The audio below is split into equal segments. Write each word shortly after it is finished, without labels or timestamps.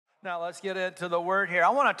Now let's get into the word here.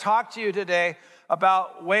 I want to talk to you today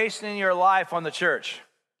about wasting your life on the church.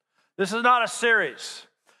 This is not a series.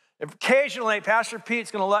 Occasionally, Pastor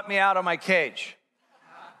Pete's going to let me out of my cage.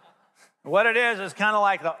 What it is kind of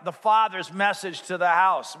like the father's message to the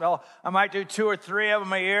house. Well, I might do 2 or 3 of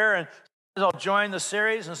them a year, and I'll join the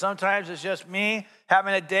series, and sometimes it's just me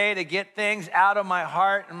having a day to get things out of my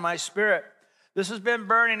heart and my spirit. This has been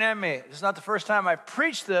burning in me. It's not the first time I've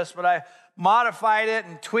preached this, but I modified it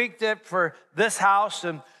and tweaked it for this house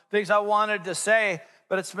and things I wanted to say,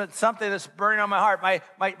 but it's been something that's burning on my heart.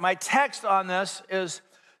 My text on this is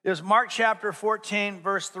Mark chapter 14,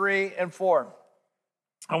 verse 3 and 4.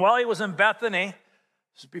 And while he was in Bethany,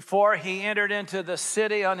 before he entered into the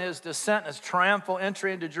city on his descent, his triumphal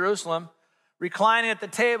entry into Jerusalem, reclining at the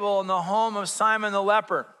table in the home of Simon the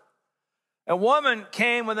leper, a woman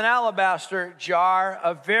came with an alabaster jar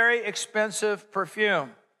of very expensive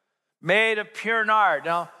perfume made of pure nard.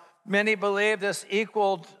 Now, many believe this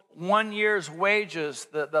equaled 1 year's wages,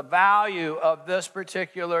 the value of this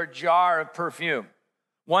particular jar of perfume.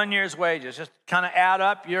 1 year's wages. Just kind of add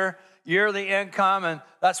up your yearly income, and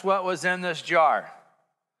that's what was in this jar.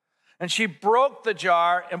 And she broke the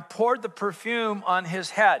jar and poured the perfume on his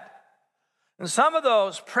head. And some of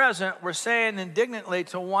those present were saying indignantly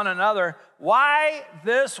to one another, "Why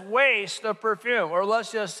this waste of perfume?" Or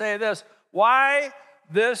let's just say this, "Why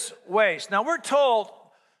this waste?" Now, we're told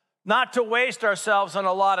not to waste ourselves on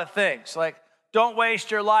a lot of things, like don't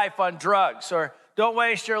waste your life on drugs, or don't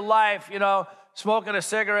waste your life, smoking a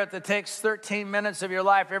cigarette that takes 13 minutes of your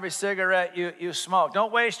life, every cigarette you smoke.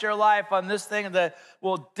 Don't waste your life on this thing that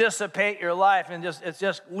will dissipate your life and it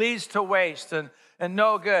just leads to waste and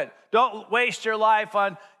no good. Don't waste your life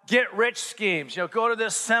on get-rich schemes. Go to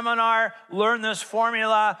this seminar, learn this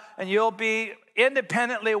formula, and you'll be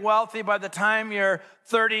independently wealthy by the time you're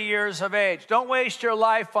 30 years of age. Don't waste your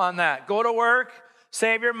life on that. Go to work,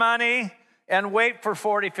 save your money, and wait for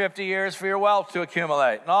 40, 50 years for your wealth to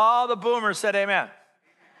accumulate. And all the boomers said amen.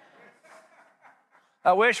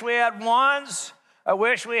 I wish we had wands. I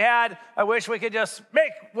wish we could just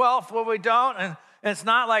make wealth when we don't. And it's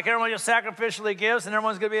not like everyone just sacrificially gives and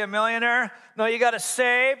everyone's going to be a millionaire. No, you got to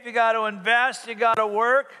save. You got to invest. You got to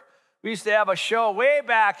work. We used to have a show way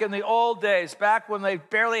back in the old days, back when they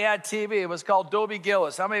barely had TV. It was called Dobie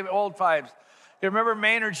Gillis. How many old times? You remember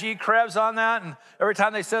Maynard G. Krebs on that? And every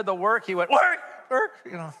time they said the work, he went, work, work.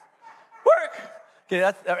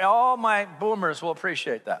 Okay, all my boomers will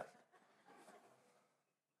appreciate that.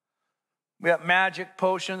 We have magic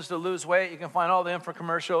potions to lose weight. You can find all the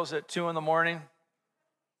infomercials at 2 in the morning.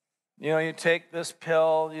 You take this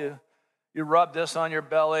pill, you rub this on your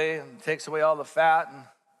belly, and it takes away all the fat. And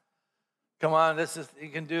come on, you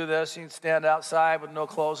can do this. You can stand outside with no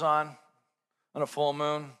clothes on a full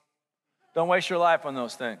moon. Don't waste your life on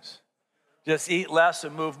those things. Just eat less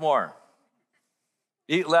and move more.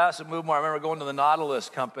 Eat less and move more. I remember going to the Nautilus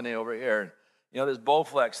company over here, and, this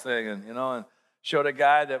Bowflex thing, and showed a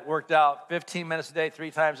guy that worked out 15 minutes a day, 3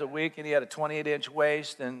 times a week, and he had a 28-inch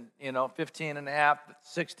waist and, 15 and a half,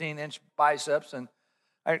 16-inch biceps. And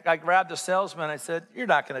I grabbed the salesman. I said, "You're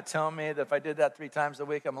not going to tell me that if I did that 3 times a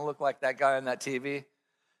week, I'm going to look like that guy on that TV?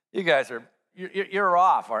 You guys you're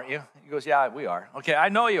off, aren't you?" He goes, "Yeah, we are." "Okay, I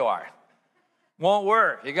know you are. Won't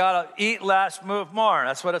work. You got to eat less, move more."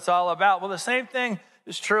 That's what it's all about. Well, the same thing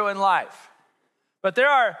is true in life. But there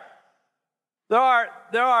are there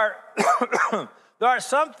are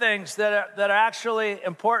some things that are actually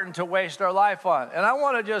important to waste our life on. And I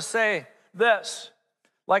want to just say this.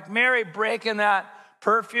 Like Mary breaking that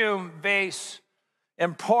perfume vase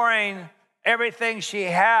and pouring everything she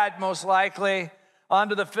had, most likely,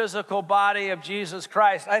 onto the physical body of Jesus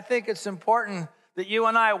Christ, I think it's important that you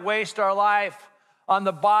and I waste our life on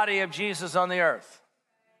the body of Jesus on the earth.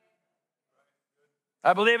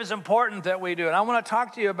 I believe it's important that we do. And I want to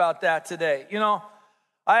talk to you about that today.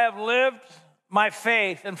 I have lived my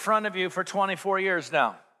faith in front of you for 24 years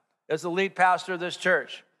now as the lead pastor of this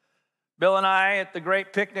church. Bill and I, at the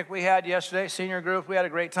great picnic we had yesterday, senior group, we had a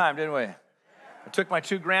great time, didn't we? I took my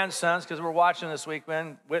 2 grandsons because we're watching this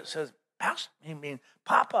weekend. Whit says,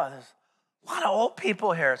 "Papa, there's a lot of old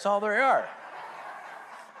people here. It's all there are."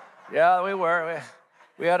 Yeah, we were.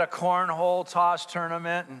 We had a cornhole toss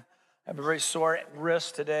tournament, and I have a very sore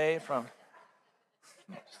wrist today from...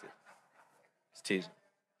 It's teasing.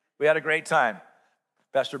 We had a great time.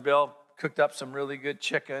 Pastor Bill cooked up some really good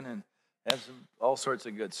chicken and had all sorts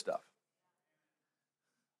of good stuff.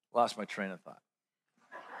 Lost my train of thought.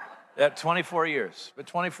 24 years. But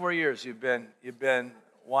 24 years you've been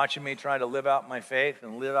watching me try to live out my faith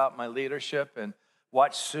and live out my leadership and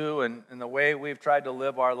watch Sue and the way we've tried to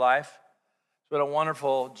live our life. been a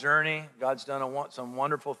wonderful journey. God's done some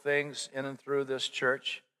wonderful things in and through this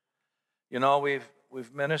church. You know,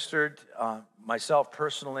 we've ministered, myself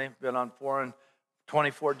personally, been on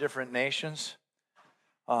 24 different nations,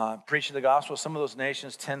 preaching the gospel. Some of those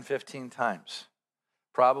nations 10, 15 times.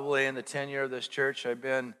 Probably in the tenure of this church, I've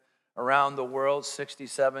been around the world 60,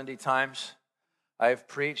 70 times. I've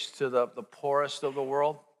preached to the poorest of the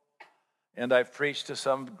world, and I've preached to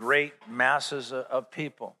some great masses of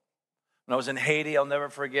people. When I was in Haiti, I'll never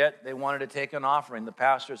forget, they wanted to take an offering, the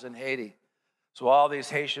pastors in Haiti. So all these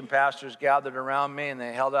Haitian pastors gathered around me, and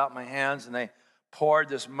they held out my hands, and they poured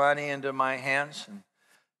this money into my hands,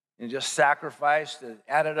 and just sacrificed. It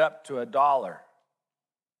added up to $1.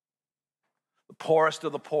 The poorest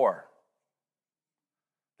of the poor.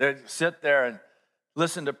 They'd sit there and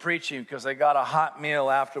listen to preaching because they got a hot meal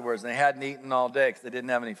afterwards, and they hadn't eaten all day because they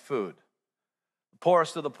didn't have any food. The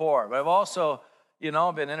poorest of the poor. But I've also,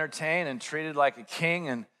 been entertained and treated like a king,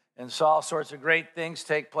 and saw all sorts of great things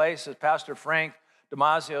take place. As Pastor Frank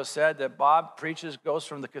Damasio said, that Bob goes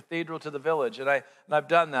from the cathedral to the village, and I've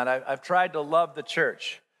done that. I've tried to love the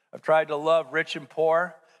church. I've tried to love rich and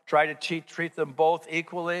poor, tried to treat them both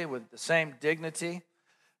equally with the same dignity.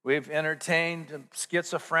 We've entertained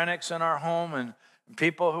schizophrenics in our home and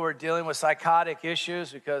people who are dealing with psychotic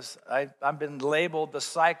issues because I've been labeled the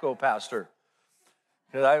psycho pastor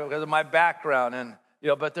because of my background. And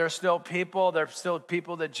but there's still people. There's still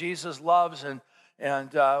people that Jesus loves, and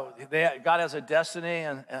God has a destiny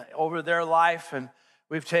over their life. And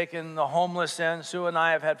we've taken the homeless in. Sue and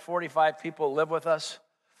I have had 45 people live with us.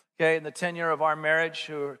 Okay, in the tenure of our marriage,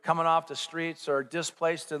 who are coming off the streets or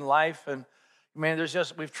displaced in life. And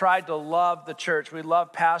we've tried to love the church. We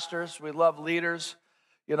love pastors. We love leaders.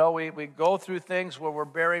 We go through things where we're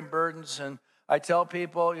bearing burdens. And I tell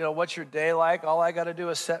people, what's your day like? All I got to do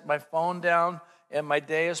is set my phone down, and my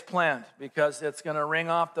day is planned because it's going to ring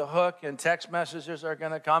off the hook and text messages are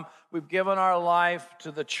going to come. We've given our life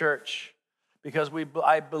to the church because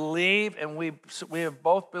I believe, and we have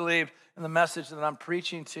both believed in the message that I'm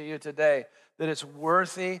preaching to you today, that it's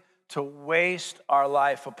worthy to waste our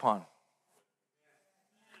life upon.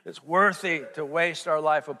 It's worthy to waste our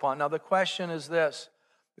life upon. Now, the question is this.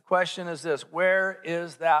 Where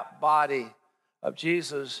is that body of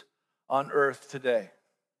Jesus on earth today?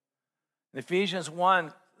 And Ephesians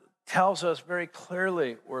 1 tells us very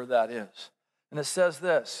clearly where that is. And it says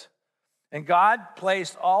this, and God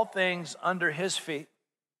placed all things under his feet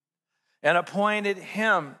and appointed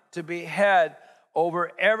him to be head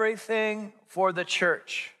over everything for the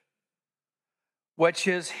church, which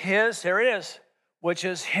is his, here it is, which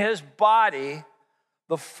is his body,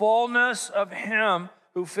 the fullness of him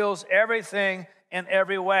who fills everything in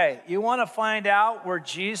every way. You want to find out where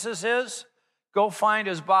Jesus is? Go find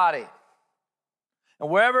his body.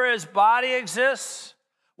 And wherever his body exists,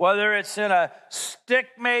 whether it's in a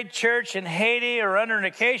stick-made church in Haiti or under an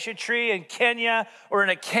acacia tree in Kenya or in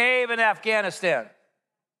a cave in Afghanistan.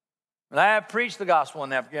 And I have preached the gospel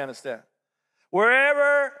in Afghanistan.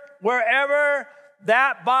 Wherever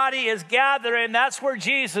that body is gathering, that's where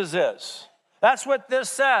Jesus is. That's what this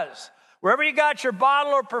says. Wherever you got your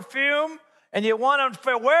bottle of perfume and you want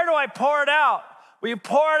to, where do I pour it out? Well, you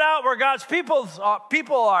pour it out where God's people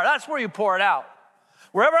are. That's where you pour it out.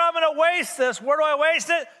 Wherever I'm going to waste this, where do I waste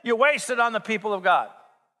it? You waste it on the people of God.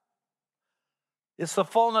 It's the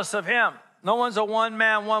fullness of him. No one's a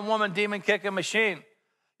one-man, one-woman, demon-kicking machine.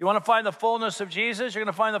 You want to find the fullness of Jesus? You're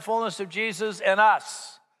going to find the fullness of Jesus in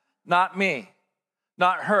us, not me,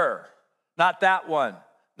 not her, not that one,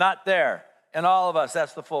 not there. In all of us,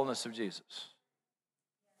 that's the fullness of Jesus.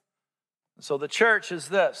 And so the church is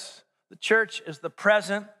this. The church is the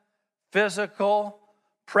present, physical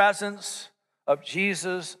presence of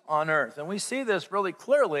Jesus on earth. And we see this really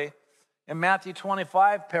clearly in Matthew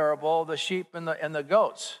 25 parable, the sheep and the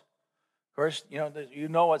goats. Of course, you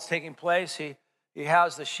know what's taking place. He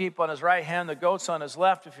has the sheep on his right hand, the goats on his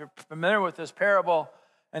left. If you're familiar with this parable,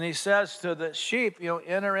 and he says to the sheep,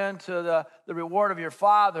 enter into the reward of your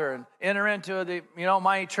Father and enter into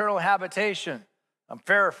my eternal habitation. I'm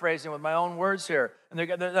paraphrasing with my own words here. And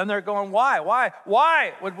they're going, why?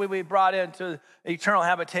 Why would we be brought into eternal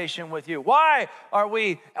habitation with you? Why are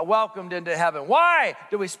we welcomed into heaven? Why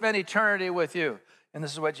do we spend eternity with you? And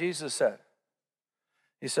this is what Jesus said.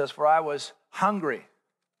 He says, for I was hungry.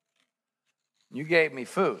 You gave me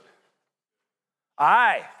food.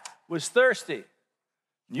 I was thirsty.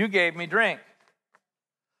 You gave me drink.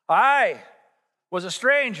 I was a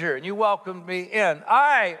stranger, and you welcomed me in.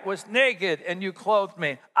 I was naked, and you clothed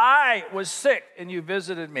me. I was sick, and you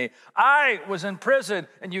visited me. I was in prison,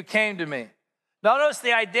 and you came to me. Notice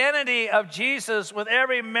the identity of Jesus with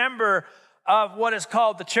every member of what is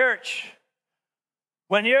called the church.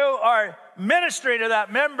 When you are ministering to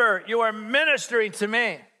that member, you are ministering to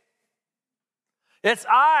me. It's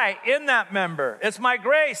I in that member. It's my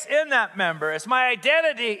grace in that member. It's my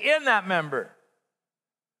identity in that member.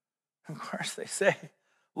 Of course, they say,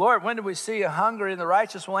 Lord, when did we see you hungry? And the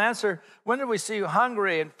righteous will answer, when did we see you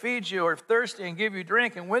hungry and feed you, or thirsty and give you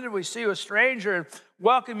drink? And when did we see you a stranger and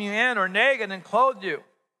welcome you in, or naked and clothe you?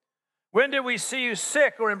 When did we see you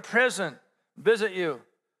sick or in prison, visit you?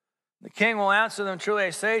 The king will answer them, truly I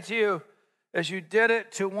say to you, as you did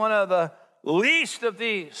it to one of the least of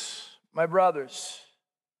these, my brothers,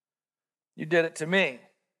 you did it to me.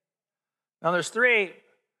 Now there's three, if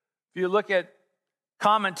you look at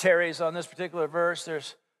commentaries on this particular verse,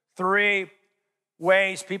 there's three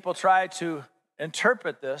ways people try to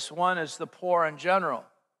interpret this. One is the poor in general.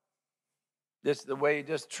 This is the way you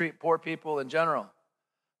just treat poor people in general.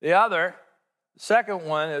 The second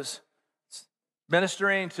one is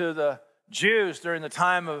ministering to the Jews during the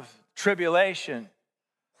time of tribulation.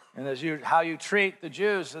 And how you treat the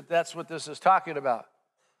Jews, that's what this is talking about.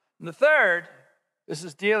 And the third, this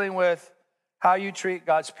is dealing with how you treat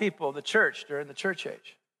God's people, the church, during the church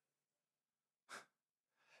age.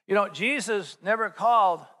 You know, Jesus never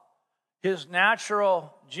called his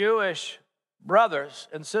natural Jewish brothers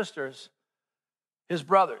and sisters his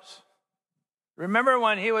brothers. Remember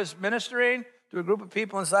when he was ministering to a group of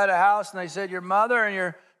people inside a house and they said, your mother and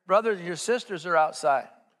your brothers and your sisters are outside.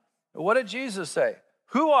 What did Jesus say?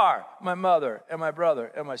 Who are my mother and my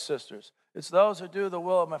brother and my sisters? It's those who do the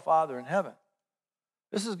will of my Father in heaven.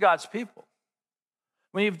 This is God's people.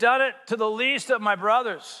 When you've done it to the least of my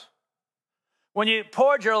brothers, when you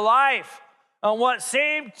poured your life on what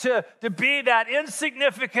seemed to be that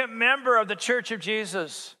insignificant member of the Church of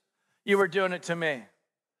Jesus, you were doing it to me.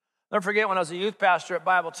 Never forget when I was a youth pastor at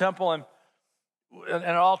Bible Temple and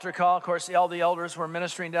an altar call. Of course, all the elders were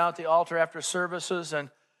ministering down at the altar after services, and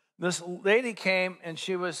this lady came, and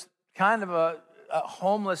she was kind of a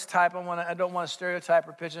homeless type. I don't want to stereotype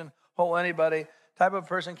or pigeonhole anybody. Type of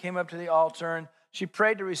person came up to the altar, and she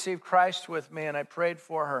prayed to receive Christ with me, and I prayed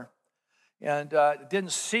for her. And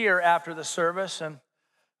didn't see her after the service, and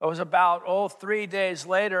it was about, 3 days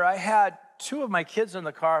later. I had two of my kids in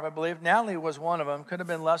the car, I believe. Natalie was one of them. Could have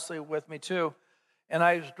been Leslie with me, too. And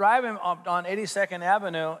I was driving on 82nd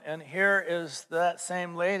Avenue, and here is that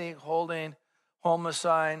same lady holding homeless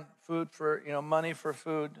sign, food for, money for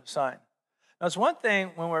food sign. Now, it's one thing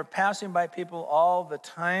when we're passing by people all the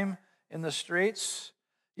time in the streets,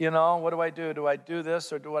 what do I do? Do I do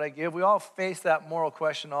this or do what I give? We all face that moral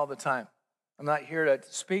question all the time. I'm not here to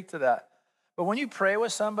speak to that. But when you pray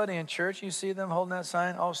with somebody in church, you see them holding that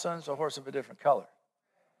sign, all of a sudden it's a horse of a different color.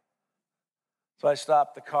 So I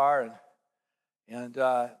stopped the car and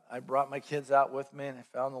I brought my kids out with me, and I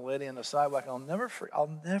found the lady on the sidewalk. I'll never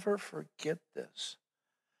forget this.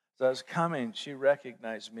 As I was coming, she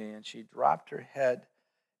recognized me, and she dropped her head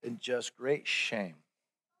in just great shame.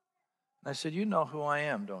 And I said, you know who I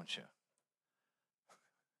am, don't you?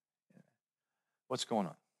 What's going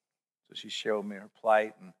on? So she showed me her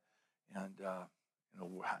plight, and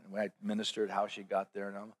I ministered how she got there,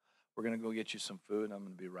 and we're going to go get you some food, and I'm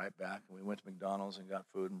going to be right back. And we went to McDonald's and got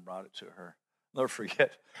food and brought it to her. I'll never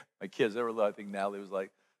forget, my kids, I think Natalie was like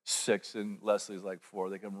 6 and Leslie's like 4.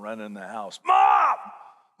 They come running in the house. Mom,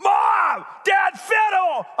 Dad,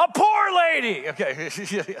 fiddle, a poor lady. Okay,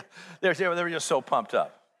 they were just so pumped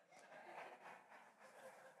up.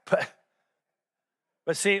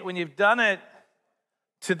 But see, when you've done it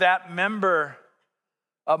to that member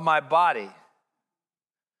of my body,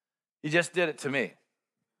 you just did it to me.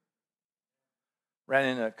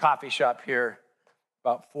 Ran in a coffee shop here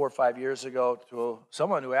about 4 or 5 years ago to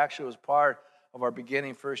someone who actually was part of our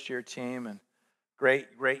beginning first-year team, and great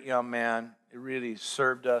young man. He really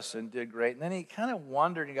served us and did great. And then he kind of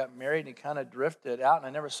wandered and got married, and he kind of drifted out, and I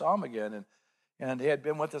never saw him again. And he had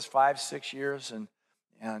been with us 5-6 years,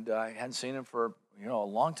 and I hadn't seen him for a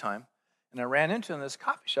long time. And I ran into him in this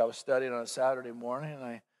coffee shop. I was studying on a Saturday morning,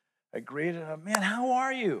 and I greeted him. Man, how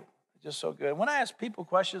are you? Just so good. When I ask people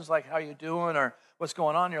questions like, how you doing, or what's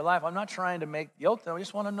going on in your life, I'm not trying to make guilt them. I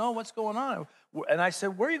just want to know what's going on. And I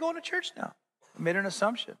said, where are you going to church now? I made an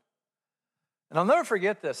assumption. And I'll never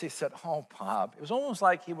forget this. He said, oh, Bob. It was almost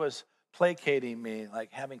like he was placating me,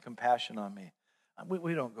 like having compassion on me.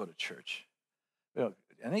 We don't go to church. And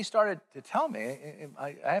he started to tell me,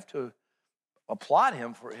 I have to applaud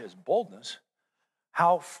him for his boldness,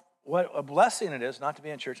 what a blessing it is not to be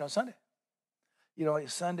in church on Sunday.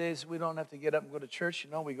 Sundays, we don't have to get up and go to church.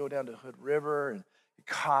 We go down to Hood River and get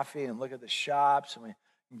coffee and look at the shops, and we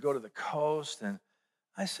can go to the coast. And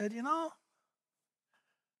I said,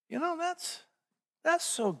 that's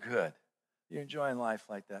so good. You're enjoying life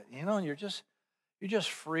like that. And you're just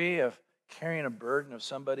free of carrying a burden of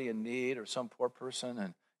somebody in need or some poor person,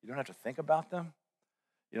 and you don't have to think about them.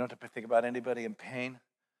 You don't have to think about anybody in pain.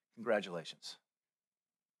 Congratulations.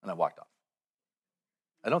 And I walked off.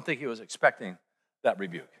 I don't think he was expecting that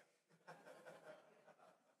rebuke.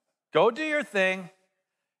 Go do your thing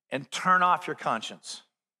and turn off your conscience.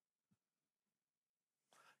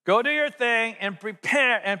 Go do your thing and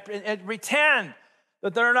prepare and pretend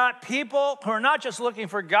that there are not people who are not just looking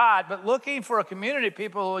for God, but looking for a community of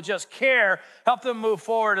people who will just care, help them move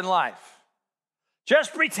forward in life.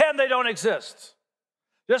 Just pretend they don't exist.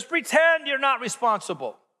 Just pretend you're not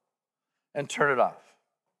responsible and turn it off.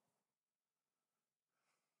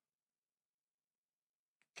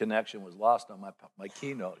 Connection was lost on my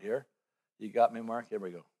keynote here. You got me, Mark? Here we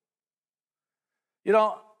go.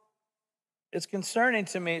 It's concerning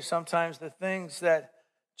to me sometimes the things that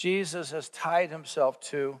Jesus has tied himself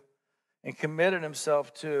to and committed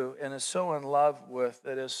himself to and is so in love with,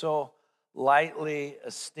 that is so lightly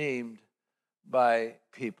esteemed by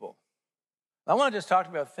people. I want to just talk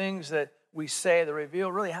about things that we say that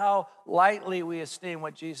reveal really how lightly we esteem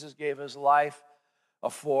what Jesus gave his life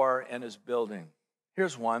for and is building.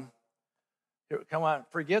 Here's one. Come on,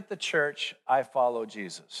 forget the church, I follow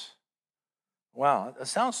Jesus. Wow, it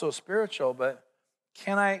sounds so spiritual, but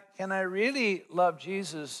can I really love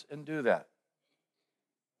Jesus and do that?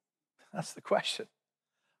 That's the question.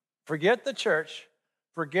 Forget the church,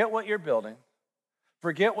 forget what you're building,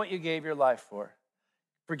 forget what you gave your life for,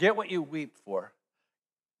 forget what you weep for,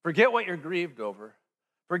 forget what you're grieved over,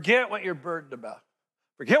 forget what you're burdened about,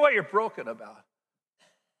 forget what you're broken about.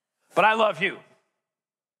 But I love you.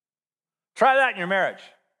 Try that in your marriage.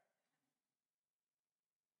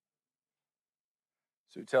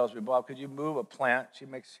 Sue tells me, Bob, could you move a plant? She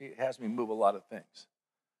has me move a lot of things.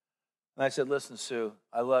 And I said, listen, Sue,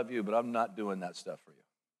 I love you, but I'm not doing that stuff for you.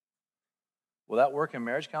 Will that work in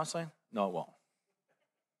marriage counseling? No, it won't.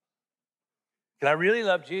 Can I really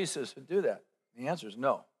love Jesus and do that? The answer is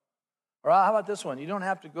no. Or how about this one? You don't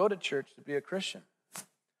have to go to church to be a Christian.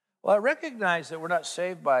 Well, I recognize that we're not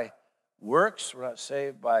saved by works. We're not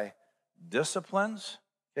saved by disciplines.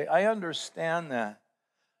 Okay, I understand that.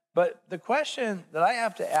 But the question that I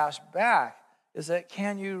have to ask back is that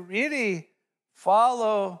can you really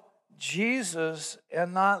follow Jesus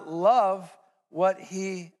and not love what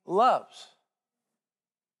he loves?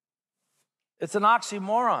 It's an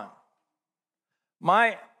oxymoron.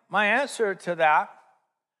 My answer to that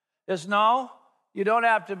is no, you don't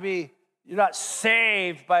have to be, you're not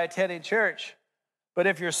saved by attending church. But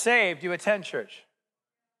if you're saved, you attend church.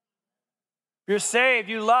 If you're saved,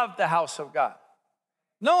 you love the house of God.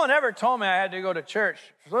 No one ever told me I had to go to church.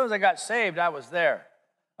 As soon as I got saved, I was there.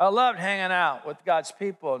 I loved hanging out with God's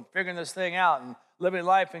people and figuring this thing out and living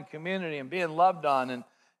life in community and being loved on.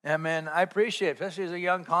 And man, I appreciate it, especially as a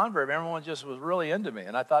young convert. Everyone just was really into me,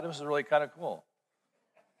 and I thought it was really kind of cool.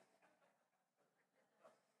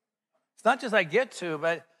 It's not just I get to,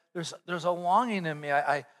 but there's a longing in me.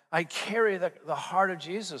 I carry the heart of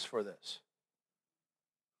Jesus for this.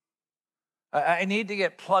 I need to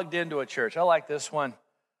get plugged into a church. I like this one.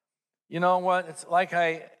 You know what? It's like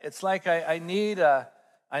I need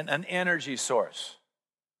an energy source.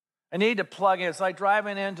 I need to plug in. It's like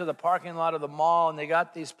driving into the parking lot of the mall, and they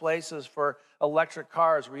got these places for electric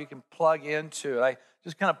cars where you can plug into. I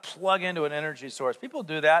just kind of plug into an energy source. People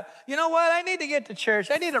do that. You know what? I need to get to church.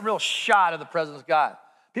 I need a real shot of the presence of God.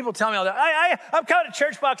 People tell me all that. I'm coming to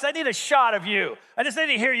church box. I need a shot of you. I just need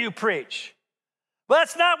to hear you preach. But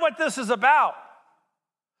that's not what this is about.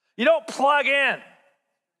 You don't plug in.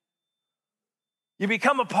 You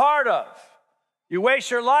become a part of. You waste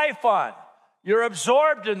your life on. You're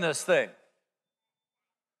absorbed in this thing.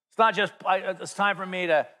 It's not just, it's time for me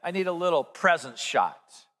I need a little presence shot.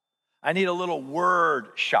 I need a little word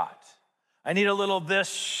shot. I need a little this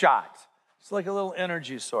shot. It's like a little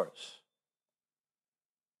energy source.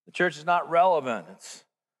 The church is not relevant. It's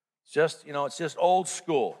just, it's just old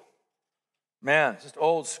school. Man, it's just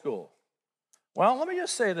old school. Well, let me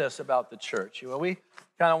just say this about the church. We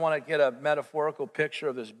kind of want to get a metaphorical picture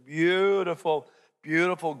of this beautiful,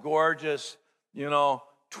 beautiful, gorgeous,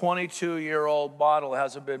 22-year-old model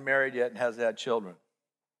hasn't been married yet and has had children.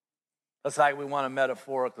 That's how we want to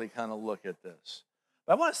metaphorically kind of look at this.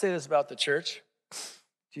 But I want to say this about the church.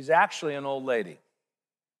 She's actually an old lady.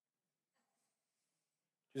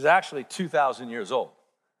 She's actually 2,000 years old.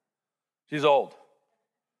 She's old.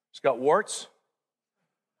 She's got warts,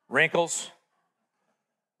 wrinkles,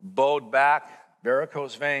 bowed back,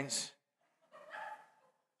 varicose veins.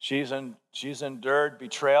 She's endured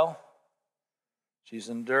betrayal. She's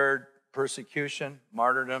endured persecution,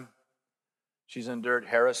 martyrdom. She's endured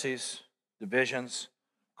heresies, divisions,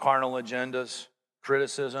 carnal agendas,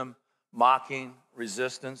 criticism, mocking,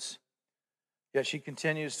 resistance. Yet she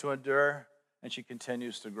continues to endure and she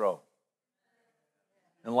continues to grow.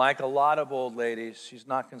 And like a lot of old ladies, she's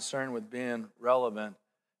not concerned with being relevant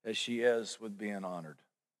as she is with being honored.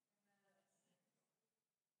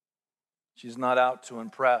 She's not out to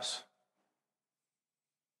impress.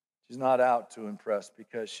 She's not out to impress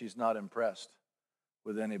because she's not impressed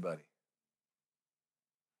with anybody.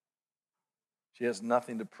 She has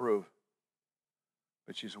nothing to prove,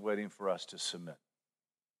 but she's waiting for us to submit.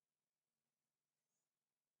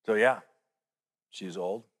 So yeah, she's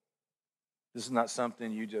old. This is not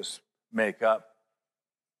something you just make up.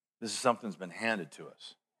 This is something that's been handed to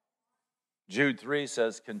us. Jude 3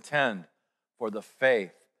 says, contend for the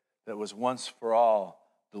faith that was once for all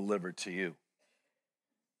delivered to you.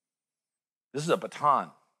 This is a baton.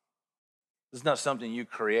 This is not something you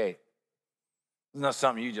create. This is not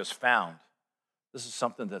something you just found. This is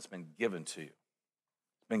something that's been given to you.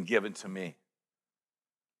 It's been given to me.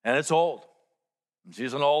 And it's old.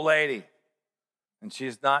 She's an old lady. And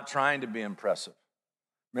she's not trying to be impressive.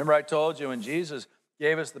 Remember I told you when Jesus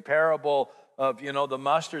gave us the parable of, the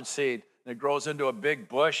mustard seed, and it grows into a big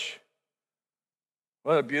bush.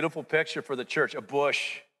 What a beautiful picture for the church, a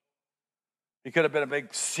bush. It could have been a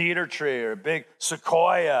big cedar tree or a big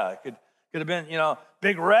sequoia. It could have been,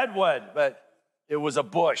 big redwood, but it was a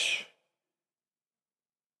bush.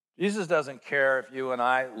 Jesus doesn't care if you and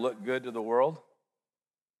I look good to the world.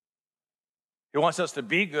 He wants us to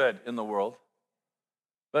be good in the world.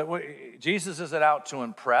 But Jesus isn't out to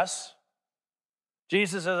impress.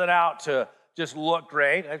 Jesus isn't out to just look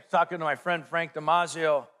great. I was talking to my friend Frank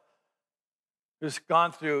Damasio, who's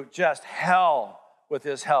gone through just hell with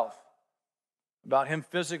his health, about him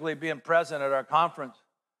physically being present at our conference.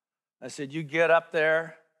 I said, you get up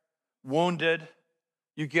there wounded.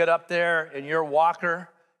 You get up there in your walker.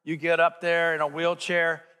 You get up there in a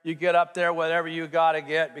wheelchair. You get up there whatever you got to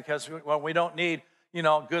get, because we don't need,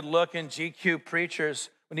 good-looking GQ preachers.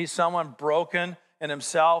 We need someone broken in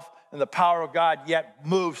himself, and the power of God yet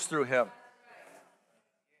moves through him.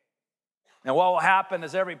 And what will happen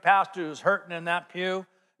is every pastor who's hurting in that pew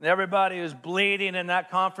and everybody who's bleeding in that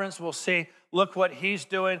conference will see, look what he's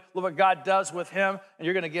doing, look what God does with him, and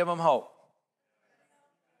you're going to give him hope.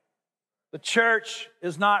 The church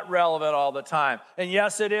is not relevant all the time. And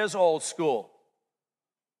yes, it is old school,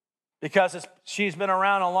 because she's been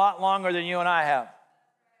around a lot longer than you and I have.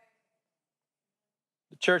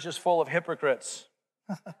 The church is full of hypocrites.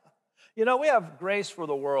 We have grace for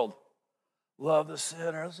the world. Love the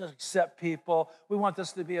sinner. Let's just accept people. We want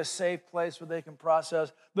this to be a safe place where they can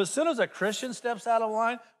process. But as soon as a Christian steps out of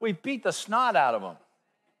line, we beat the snot out of them.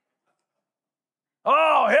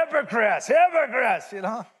 Oh, hypocrites, hypocrites,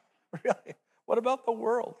 Really? What about the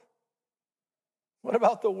world? What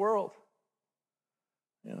about the world?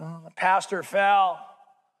 The pastor fell.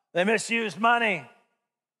 They misused money.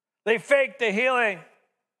 They faked the healing.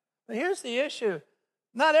 But here's the issue.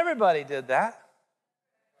 Not everybody did that.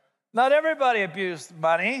 Not everybody abused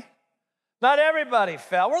money. Not everybody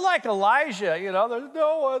fell. We're like Elijah, there's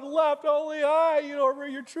no one left, only I,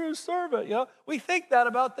 your true servant. We think that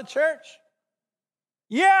about the church.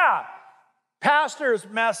 Yeah, pastors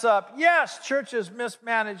mess up. Yes, churches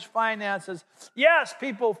mismanage finances. Yes,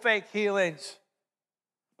 people fake healings.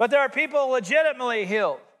 But there are people legitimately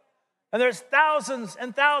healed. And there's thousands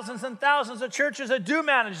and thousands and thousands of churches that do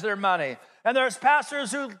manage their money. And there's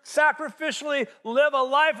pastors who sacrificially live a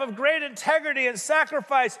life of great integrity and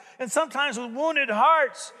sacrifice, and sometimes with wounded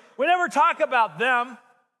hearts. We never talk about them.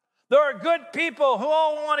 There are good people who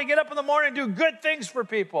all want to get up in the morning and do good things for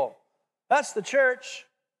people. That's the church.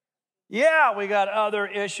 Yeah, we got other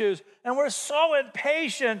issues, and we're so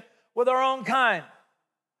impatient with our own kind.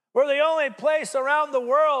 We're the only place around the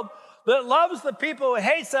world that loves the people who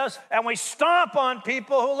hates us, and we stomp on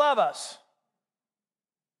people who love us.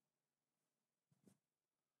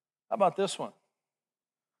 How about this one?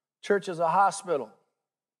 Church is a hospital.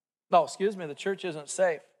 No, excuse me, the church isn't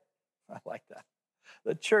safe. I like that.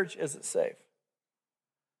 The church isn't safe.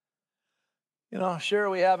 Sure,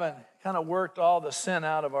 we haven't kind of worked all the sin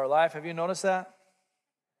out of our life. Have you noticed that?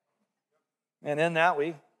 And in that,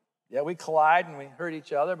 we collide and we hurt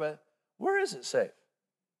each other, but where is it safe?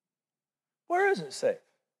 Where is it safe?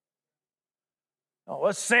 Oh,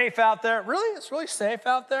 what's safe out there? Really? It's really safe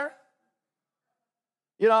out there?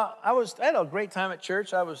 I had a great time at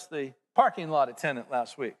church. I was the parking lot attendant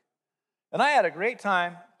last week. And I had a great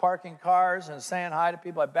time parking cars and saying hi to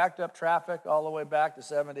people. I backed up traffic all the way back to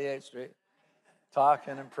 78th Street,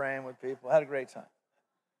 talking and praying with people. I had a great time.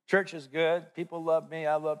 Church is good. People love me.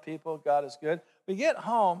 I love people. God is good. We get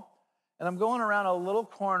home, and I'm going around a little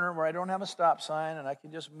corner where I don't have a stop sign, and I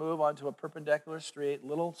can just move onto a perpendicular street,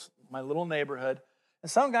 my little neighborhood.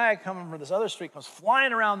 And some guy coming from this other street comes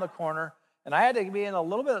flying around the corner, and I had to be in a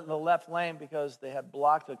little bit in the left lane because they had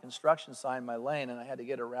blocked a construction sign in my lane, and I had to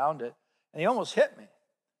get around it. And he almost hit me.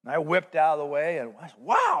 And I whipped out of the way, and I said,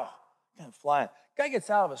 wow, I'm flying. Guy gets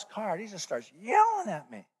out of his car, and he just starts yelling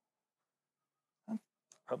at me.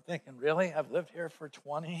 I'm thinking, really? I've lived here for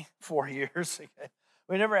 24 years.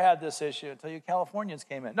 We never had this issue until you Californians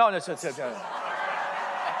came in. No.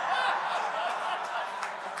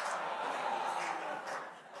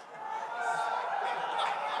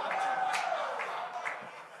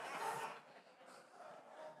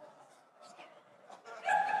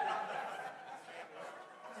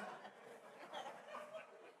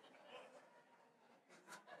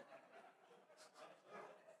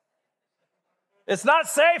 It's not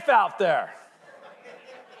safe out there.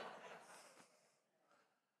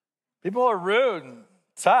 People are rude and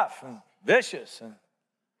tough and vicious. And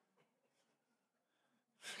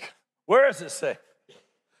where is it safe?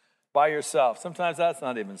 By yourself. Sometimes that's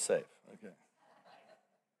not even safe. Okay.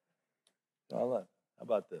 How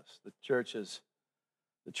about this? The church is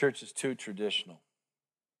too traditional.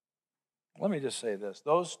 Let me just say this.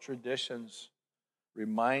 Those traditions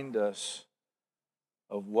remind us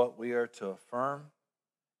of what we are to affirm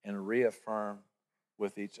and reaffirm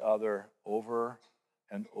with each other over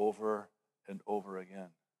and over and over again.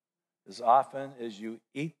 As often as you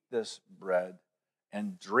eat this bread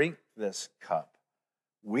and drink this cup,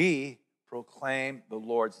 we proclaim the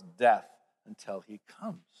Lord's death until he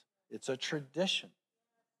comes. It's a tradition.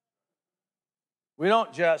 We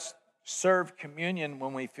don't just serve communion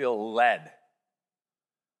when we feel led.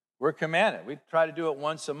 We're commanded. We try to do it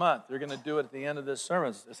once a month. They're going to do it at the end of this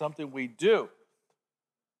sermon. It's something we do.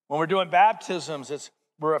 When we're doing baptisms,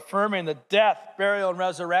 we're affirming the death, burial, and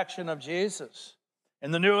resurrection of Jesus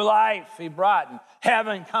and the new life he brought and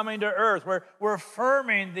heaven coming to earth. We're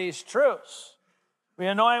affirming these truths. We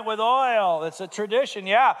anoint with oil. It's a tradition,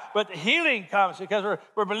 yeah, but the healing comes because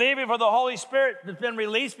we're believing for the Holy Spirit that's been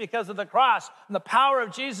released because of the cross and the power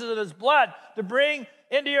of Jesus and his blood to bring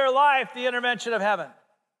into your life the intervention of heaven.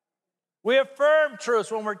 We affirm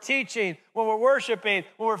truths when we're teaching, when we're worshiping,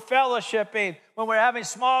 when we're fellowshipping, when we're having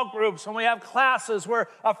small groups, when we have classes. We're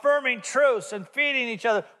affirming truths and feeding each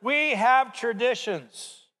other. We have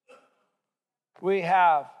traditions. We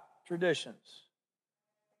have traditions.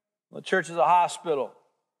 The church is a hospital.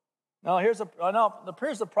 Now, here's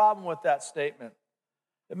the problem with that statement.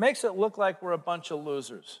 It makes it look like we're a bunch of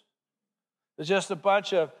losers. It's just a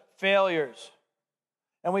bunch of failures.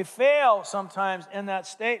 And we fail sometimes in that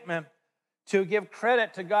statement to give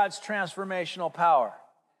credit to God's transformational power.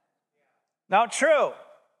 Now, true,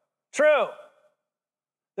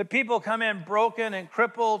 that people come in broken and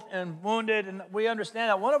crippled and wounded, and we understand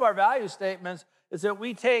that one of our value statements is that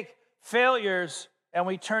we take failures and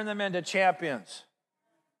we turn them into champions.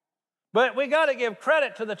 But we got to give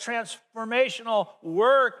credit to the transformational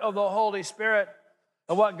work of the Holy Spirit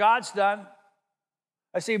of what God's done.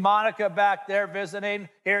 I see Monica back there visiting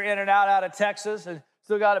here in and out of Texas and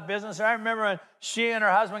still got a business. I remember when she and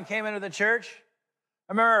her husband came into the church.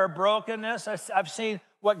 I remember her brokenness. I've seen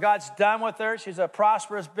what God's done with her. She's a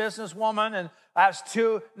prosperous businesswoman and has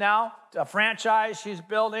two now, a franchise she's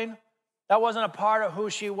building. That wasn't a part of who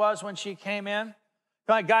she was when she came in.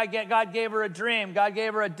 God gave her a dream. God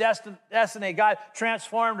gave her a destiny. God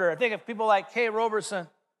transformed her. I think of people like Kay Roberson,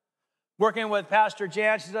 working with Pastor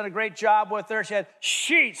Jan. She's done a great job with her. She had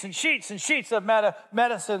sheets and sheets and sheets of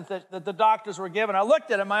medicines that the doctors were given. I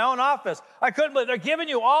looked at it in my own office. I couldn't believe they're giving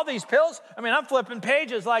you all these pills. I mean, I'm flipping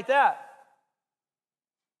pages like that.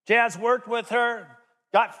 Jan's worked with her,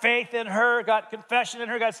 got faith in her, got confession in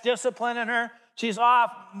her, got discipline in her. She's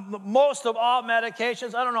off most of all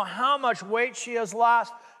medications. I don't know how much weight she has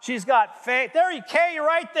lost. She's got faith. There you, Kay, you're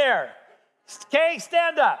right there. Kay,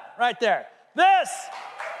 stand up right there. This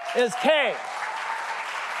is Kay.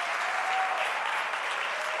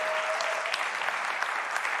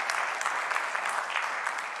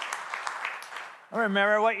 I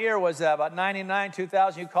remember, what year was that? About 99,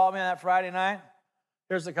 2000. You called me on that Friday night.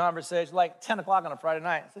 Here's the conversation, like 10 o'clock on a Friday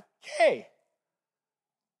night. I said, Kay,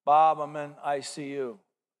 Bob, I'm in ICU.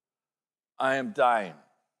 I am dying.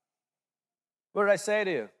 What did I say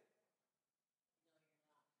to you?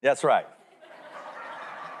 That's right.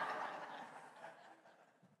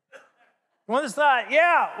 When it's not,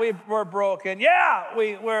 yeah, we're broken. Yeah,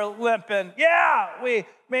 we're limping. Yeah, we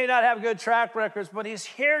may not have good track records, but he's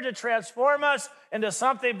here to transform us into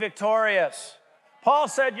something victorious. Paul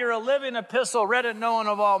said, you're a living epistle, read and known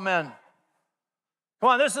of all men. Come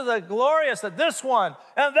on, this is a glorious that this one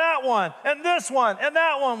and that one and this one and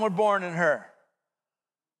that one were born in her.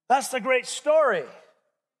 That's the great story.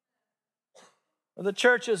 The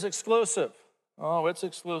church is exclusive. Oh, it's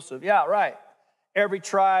exclusive. Yeah, right. Every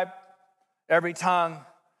tribe, every tongue,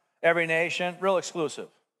 every nation, real exclusive.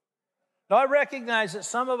 Now, I recognize that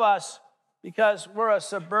some of us, because we're a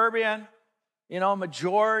suburban,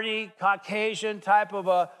 majority Caucasian type of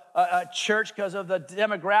a church because of the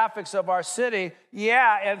demographics of our city,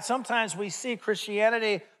 yeah, and sometimes we see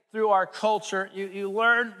Christianity through our culture. You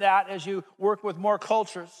learn that as you work with more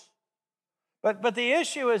cultures. But the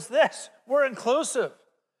issue is this: we're inclusive.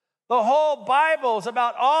 The whole Bible is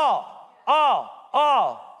about all.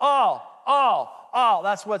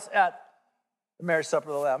 That's what's at the marriage supper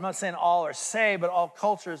of the Lamb. I'm not saying all are saved, but all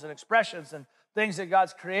cultures and expressions and things that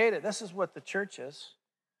God's created. This is what the church is.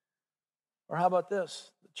 Or how about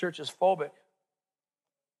this? The church is phobic.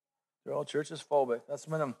 The old church is phobic. That's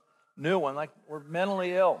been a new one. Like, we're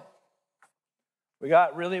mentally ill. We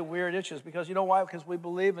got really weird issues because you know why? Because we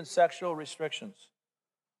believe in sexual restrictions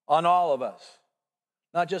on all of us.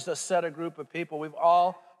 Not just a set of group of people. We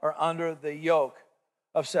all are under the yoke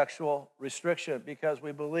of sexual restriction because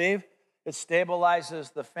we believe it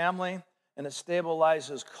stabilizes the family and it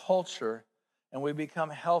stabilizes culture, and we become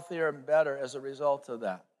healthier and better as a result of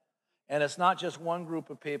that. And it's not just one group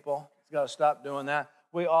of people. It's got to stop doing that.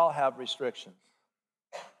 We all have restrictions.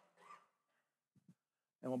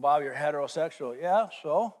 And well, Bob, you're heterosexual. Yeah,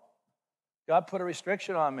 so? God put a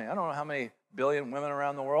restriction on me. I don't know how many billion women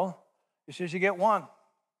around the world. He says you get one.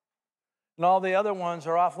 And all the other ones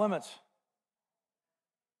are off limits.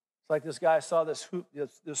 It's like this guy saw this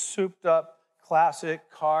souped up classic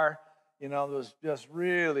car, that was just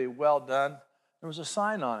really well done. There was a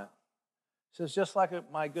sign on it. It says, just like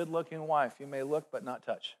my good-looking wife, you may look but not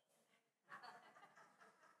touch.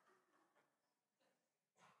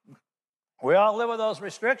 We all live with those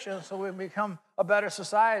restrictions so we become a better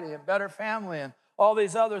society and better family and all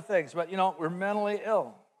these other things. But, we're mentally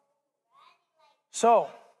ill. So,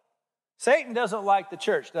 Satan doesn't like the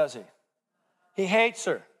church, does he? He hates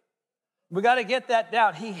her. We got to get that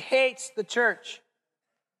down. He hates the church.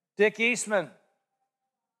 Dick Eastman,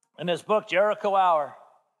 in his book, Jericho Hour,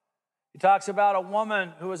 he talks about a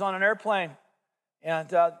woman who was on an airplane, and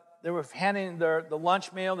they were handing the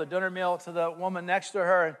lunch meal, the dinner meal, to the woman next to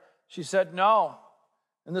her, and she said no.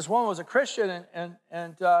 And this woman was a Christian,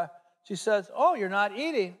 and she says, oh, you're not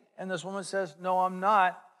eating. And this woman says, no, I'm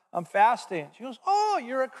not. I'm fasting. She goes, oh,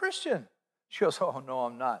 you're a Christian. She goes, oh, no,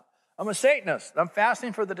 I'm not. I'm a Satanist. I'm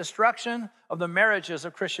fasting for the destruction of the marriages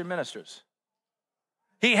of Christian ministers.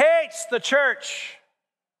 He hates the church.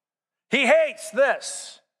 He hates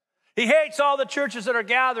this. He hates all the churches that are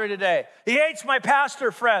gathering today. He hates my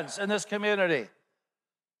pastor friends in this community.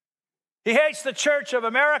 He hates the church of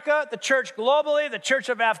America, the church globally, the church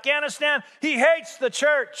of Afghanistan. He hates the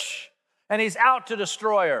church, and he's out to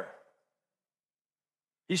destroy her.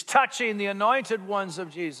 He's touching the anointed ones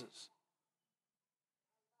of Jesus.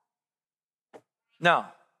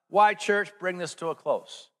 Now, why, church, bring this to a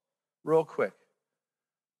close? Real quick.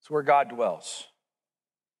 It's where God dwells.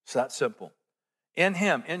 It's that simple. In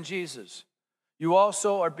him, in Jesus, you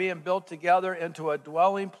also are being built together into a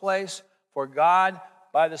dwelling place for God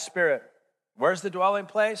by the Spirit. Where's the dwelling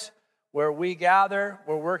place? Where we gather,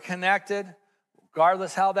 where we're connected.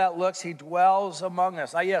 Regardless how that looks, he dwells among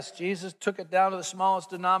us. Now, yes, Jesus took it down to the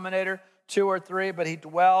smallest denominator, 2 or 3, but he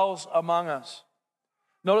dwells among us.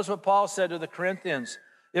 Notice what Paul said to the Corinthians.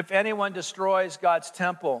 If anyone destroys God's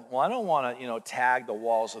temple, well, I don't want to, tag the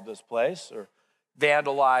walls of this place or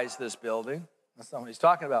vandalize this building. That's not what he's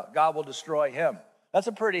talking about. God will destroy him. That's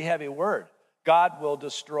a pretty heavy word. God will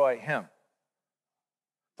destroy him.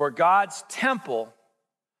 For God's temple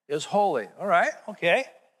is holy. All right, okay.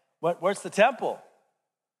 Where's the temple?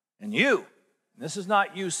 And you. This is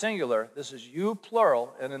not you singular. This is you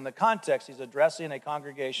plural. And in the context, he's addressing a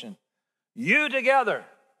congregation. You together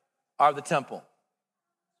are the temple.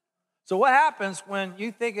 So what happens when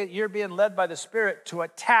you think that you're being led by the Spirit to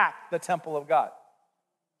attack the temple of God?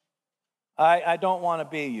 I don't want to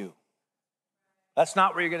be you. That's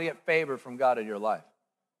not where you're going to get favor from God in your life.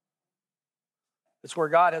 It's where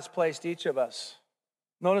God has placed each of us.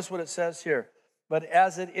 Notice what it says here. But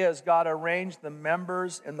as it is, God arranged the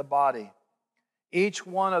members in the body, each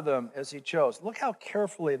one of them as he chose. Look how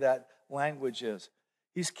carefully that language is.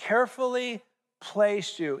 He's carefully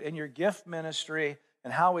placed you in your gift ministry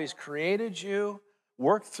and how he's created you,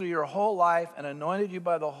 worked through your whole life, and anointed you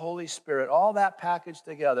by the Holy Spirit, all that packaged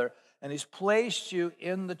together, and he's placed you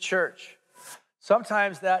in the church.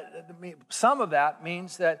 Sometimes some of that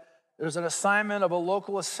means that there's an assignment of a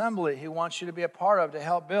local assembly he wants you to be a part of to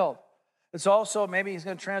help build. It's also maybe he's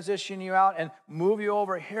going to transition you out and move you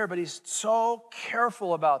over here, but he's so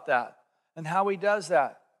careful about that and how he does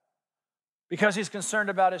that because he's concerned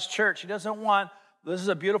about his church. He doesn't want, this is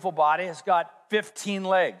a beautiful body. It's got 15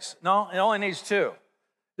 legs. No, it only needs 2.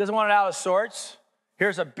 He doesn't want it out of sorts.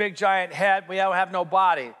 Here's a big giant head. We don't have no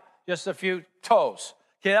body, just a few toes.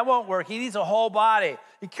 Okay, that won't work. He needs a whole body.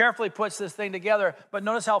 He carefully puts this thing together, but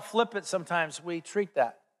notice how flippant sometimes we treat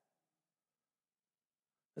that.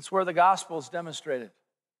 It's where the gospel is demonstrated.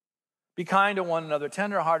 Be kind to one another,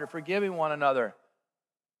 tenderhearted, forgiving one another,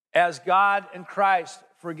 as God in Christ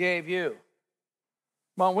forgave you.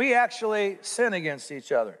 Well, we actually sin against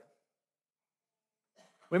each other.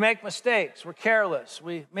 We make mistakes. We're careless.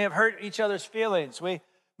 We may have hurt each other's feelings. We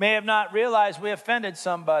may have not realized we offended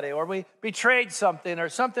somebody, or we betrayed something, or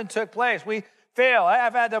something took place. We fail.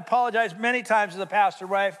 I've had to apologize many times as a pastor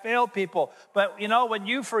where I failed people. But you know, when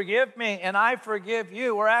you forgive me and I forgive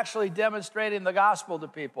you, we're actually demonstrating the gospel to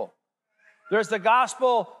people. There's the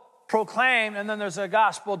gospel proclaimed, and then there's a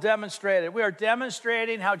gospel demonstrated. We are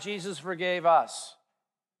demonstrating how Jesus forgave us.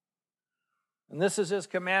 And this is his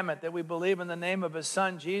commandment, that we believe in the name of his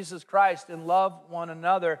Son, Jesus Christ, and love one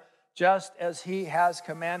another just as he has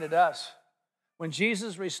commanded us. When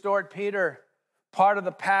Jesus restored Peter, part of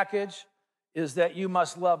the package is that you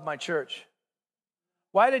must love my church.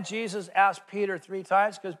 Why did Jesus ask Peter 3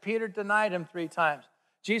 times? Because Peter denied him 3 times.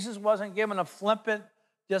 Jesus wasn't given a flippant,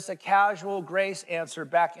 just a casual grace answer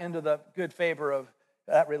back into the good favor of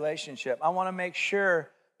that relationship. I want to make sure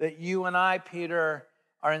that you and I, Peter,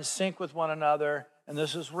 are in sync with one another, and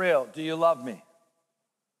this is real. Do you love me?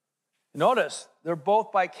 Notice, they're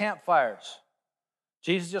both by campfires.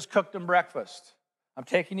 Jesus just cooked them breakfast. I'm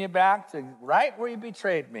taking you back to right where you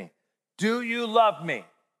betrayed me. Do you love me?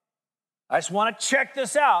 I just want to check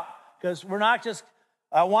this out because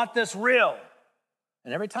I want this real.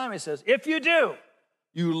 And every time he says, if you do,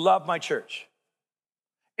 you love my church.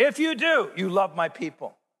 If you do, you love my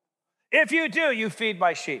people. If you do, you feed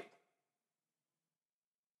my sheep.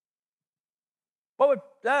 What would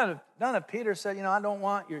none of Peter said, I don't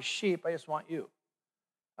want your sheep, I just want you.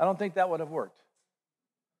 I don't think that would have worked.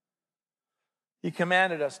 He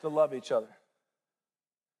commanded us to love each other.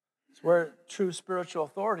 It's where true spiritual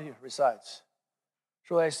authority resides.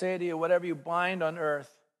 Truly I say to you, whatever you bind on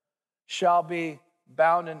earth shall be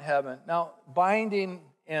bound in heaven. Now, binding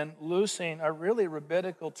and loosing are really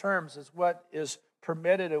rabbinical terms. It's what is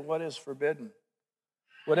permitted and what is forbidden.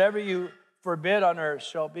 Whatever you forbid on earth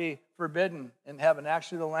shall be forbidden in heaven.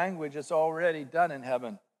 Actually, the language is already done in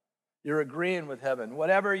heaven. You're agreeing with heaven.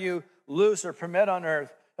 Whatever you loose or permit on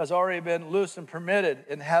earth has already been loosed and permitted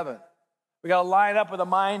in heaven. We got to line up with the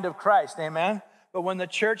mind of Christ, amen? But when the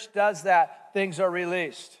church does that, things are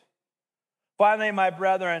released. Finally, my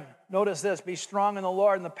brethren, notice this, be strong in the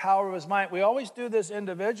Lord and the power of his might. We always do this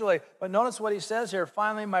individually, but notice what he says here.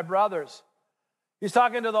 Finally, my brothers. He's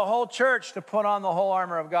talking to the whole church to put on the whole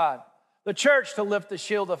armor of God. The church to lift the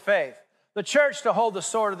shield of faith. The church to hold the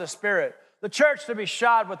sword of the Spirit. The church to be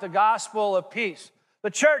shod with the gospel of peace.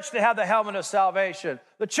 The church to have the helmet of salvation.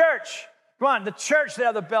 The church to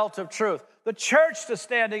have the belt of truth. The church to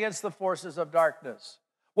stand against the forces of darkness.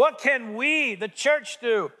 What can we, the church,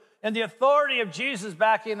 do in the authority of Jesus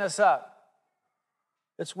backing us up?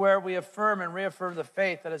 It's where we affirm and reaffirm the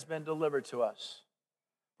faith that has been delivered to us.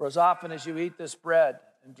 For as often as you eat this bread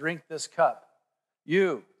and drink this cup,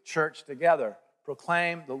 you, church, together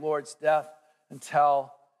proclaim the Lord's death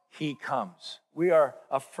until he comes. We are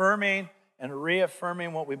affirming and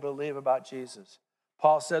reaffirming what we believe about Jesus.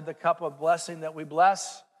 Paul said the cup of blessing that we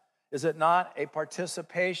bless, is it not a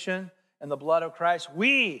participation in the blood of Christ?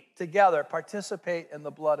 We together participate in the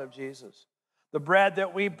blood of Jesus. The bread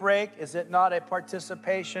that we break, is it not a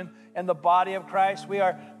participation in the body of Christ? We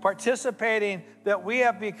are participating that we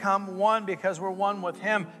have become one because we're one with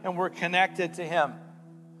him and we're connected to him.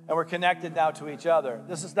 And we're connected now to each other.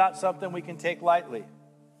 This is not something we can take lightly.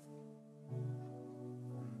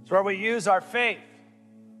 It's where we use our faith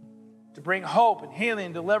to bring hope and healing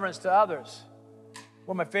and deliverance to others.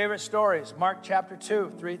 One of my favorite stories, Mark chapter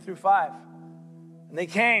 2, 3 through 5. And they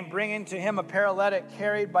came, bringing to him a paralytic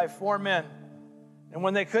carried by 4 men. And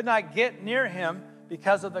when they could not get near him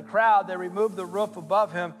because of the crowd, they removed the roof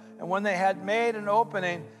above him. And when they had made an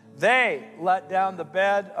opening, they let down the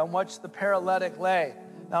bed on which the paralytic lay.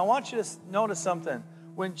 Now, I want you to notice something.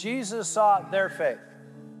 When Jesus saw their faith,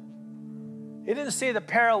 he didn't see the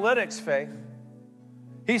paralytic's faith.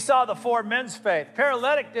 He saw the 4 men's faith.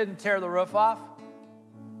 Paralytic didn't tear the roof off.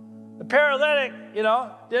 The paralytic,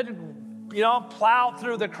 didn't plow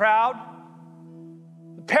through the crowd.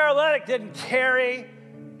 The paralytic didn't carry,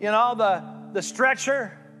 the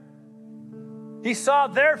stretcher. He saw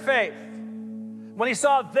their faith. When he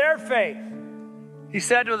saw their faith, he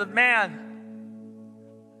said to the man,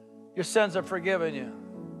 your sins are forgiven you.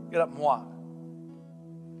 Get up and walk.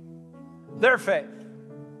 Their faith.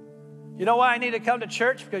 You know why I need to come to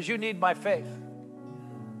church? Because you need my faith.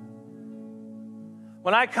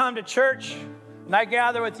 When I come to church and I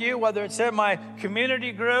gather with you, whether it's in my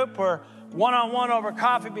community group or one-on-one over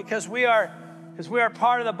coffee, because we are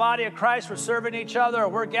part of the body of Christ, we're serving each other, or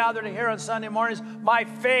we're gathered here on Sunday mornings, my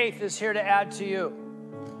faith is here to add to you.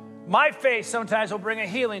 My faith sometimes will bring a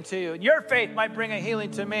healing to you. Your faith might bring a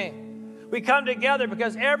healing to me. We come together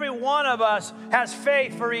because every one of us has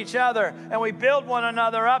faith for each other, and we build one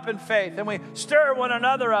another up in faith, and we stir one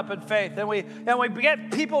another up in faith, and we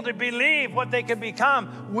get people to believe what they can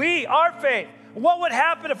become. Our faith. What would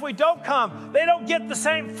happen if we don't come? They don't get the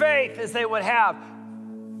same faith as they would have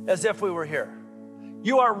as if we were here.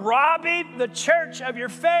 You are robbing the church of your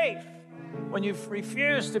faith when you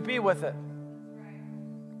refuse to be with it.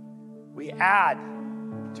 We add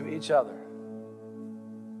to each other.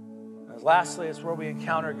 And lastly, it's where we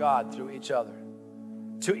encounter God through each other.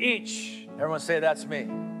 To each, everyone say that's me,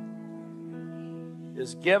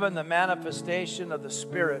 is given the manifestation of the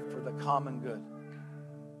Spirit for the common good.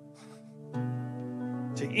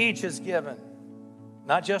 To each is given,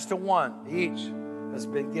 not just to one, each has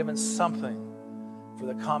been given something for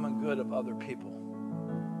the common good of other people.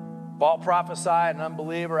 Paul prophesied, an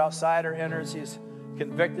unbeliever, outsider enters. He's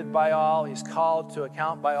convicted by all. He's called to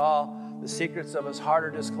account by all. The secrets of his heart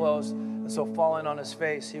are disclosed. And so falling on his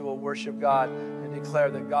face, he will worship God and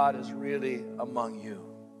declare that God is really among you.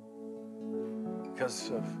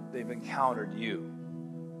 Because they've encountered you.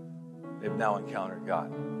 They've now encountered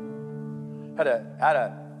God. Had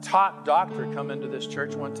a top doctor come into this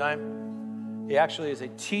church one time. He actually is a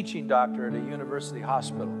teaching doctor at a university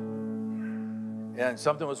hospital. And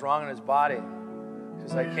something was wrong in his body.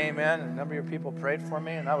 Because I came in, and a number of your people prayed for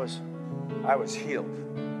me, and I was healed.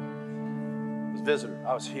 I was a visitor.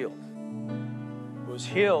 I was healed. I was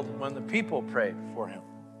healed when the people prayed for him.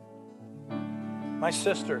 My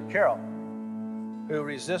sister, Carol, who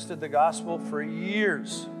resisted the gospel for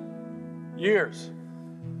years,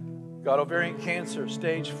 got ovarian cancer,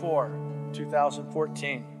 stage 4,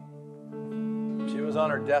 2014. She was on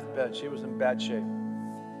her deathbed. She was in bad shape.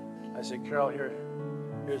 I said, Carol,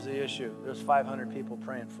 here's the issue. There's 500 people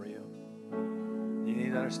praying for you. You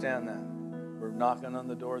need to understand that. We're knocking on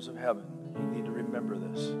the doors of heaven. You need to remember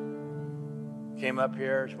this. Came up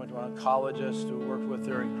here. She went to an oncologist who worked with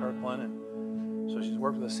her in Kirkland. And so she's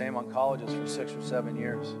worked with the same oncologist for 6 or 7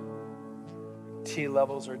 years. T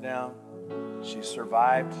levels are down. She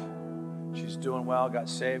survived. She's doing well, got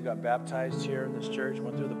saved, got baptized here in this church,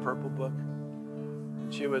 went through the Purple Book.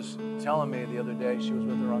 And she was telling me the other day, she was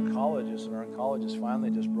with her oncologist, and her oncologist finally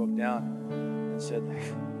just broke down and said,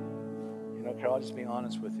 Carol, I'll just be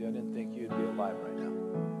honest with you. I didn't think you'd be alive right now.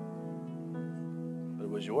 But it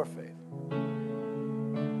was your faith. It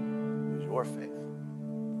was your faith.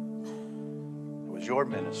 It was your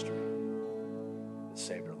ministry that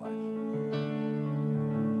saved her life.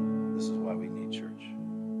 This is why we need church.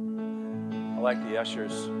 I'd like the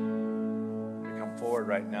ushers to come forward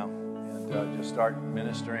right now and just start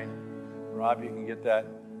ministering. Rob, you can get that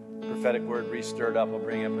prophetic word re-stirred up. I'll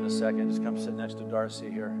bring you up in a second. Just come sit next to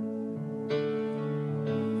Darcy here.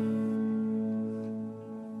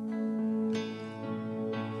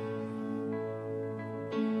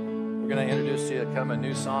 We're going to introduce to you kind of a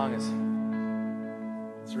new song.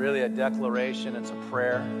 It's really a declaration. It's a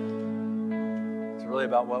prayer. It's really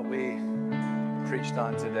about what we preached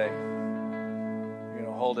on today.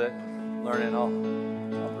 Hold it, learn it. I'll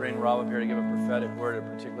bring Rob up here to give a prophetic word at a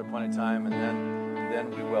particular point in time, and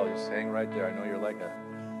then we will. Just hang right there. I know you're like a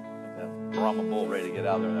Brahma bull ready to get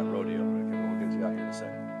out there in that rodeo. We'll get you out here in a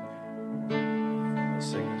second. Let's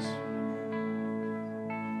sing.